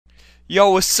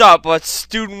Yo, what's up? A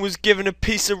student was given a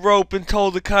piece of rope and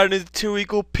told to cut it into 2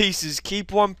 equal pieces.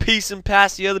 Keep one piece and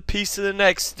pass the other piece to the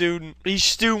next student. Each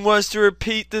student was to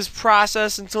repeat this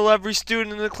process until every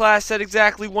student in the class had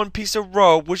exactly 1 piece of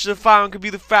rope, which the following could be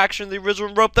the fraction of the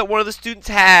original rope that one of the students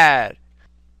had.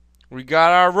 We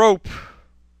got our rope.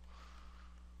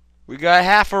 We got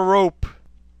half a rope.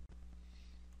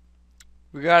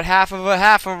 We got half of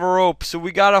a rope, so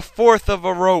we got 1/4 of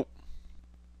a rope.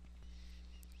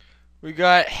 We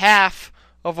got half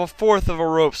of 1/4 of a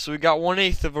rope, so we got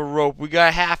 1/8 of a rope. We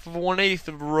got half of 1/8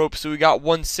 of a rope, so we got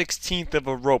 1/16 of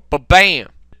a rope. But bam!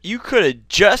 You could have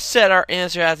just said our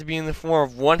answer had to be in the form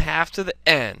of 1/2 to the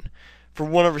n. For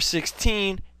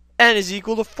 1/16, n is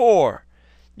equal to 4.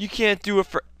 You can't do it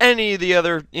for any of the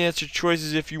other answer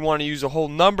choices if you want to use a whole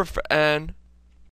number for n.